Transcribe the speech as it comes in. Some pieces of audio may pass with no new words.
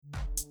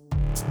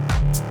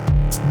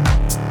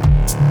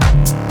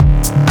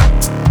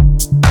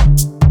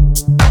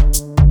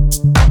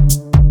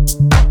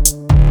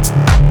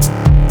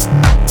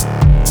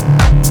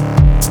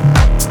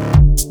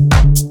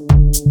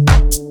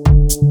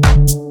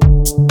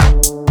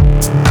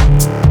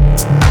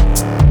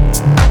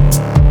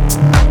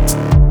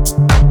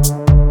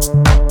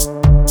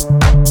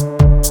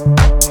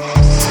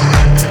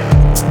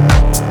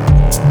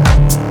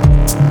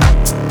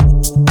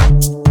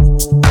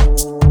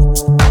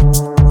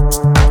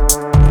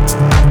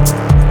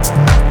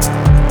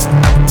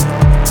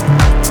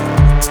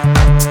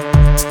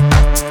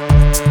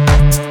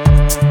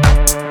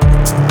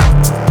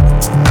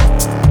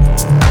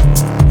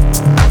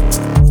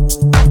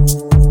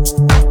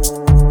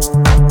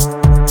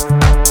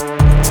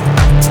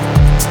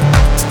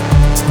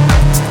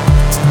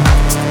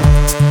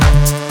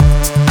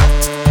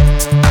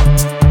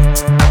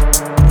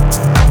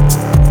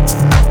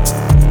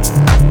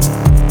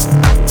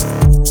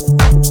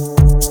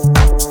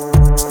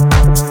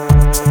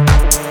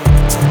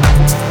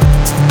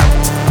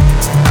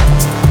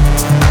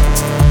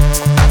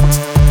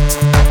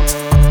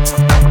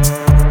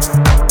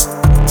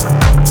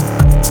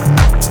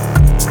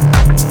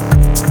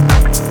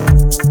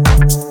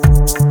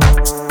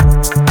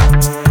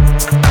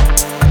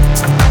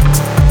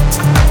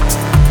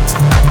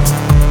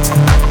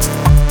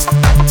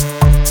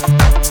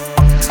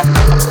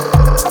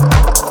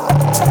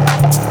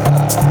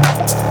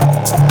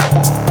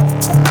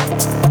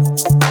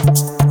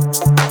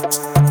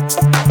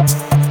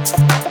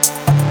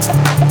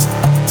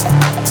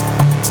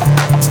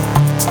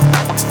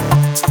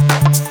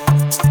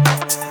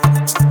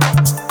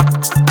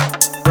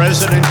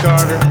President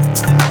Carter,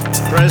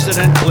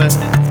 President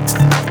Clinton,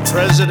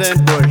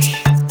 President Bush,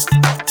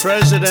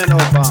 President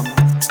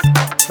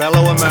Obama,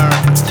 fellow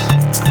Americans,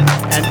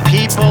 and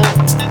people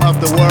of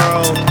the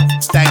world,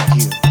 thank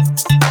you.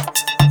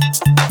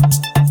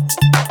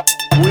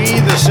 We,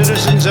 the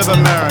citizens of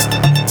America,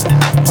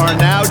 are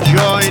now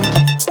joined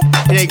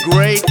in a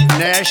great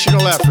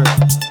national effort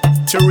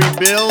to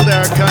rebuild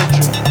our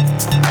country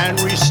and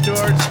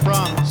restore its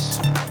promise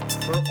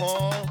for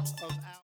all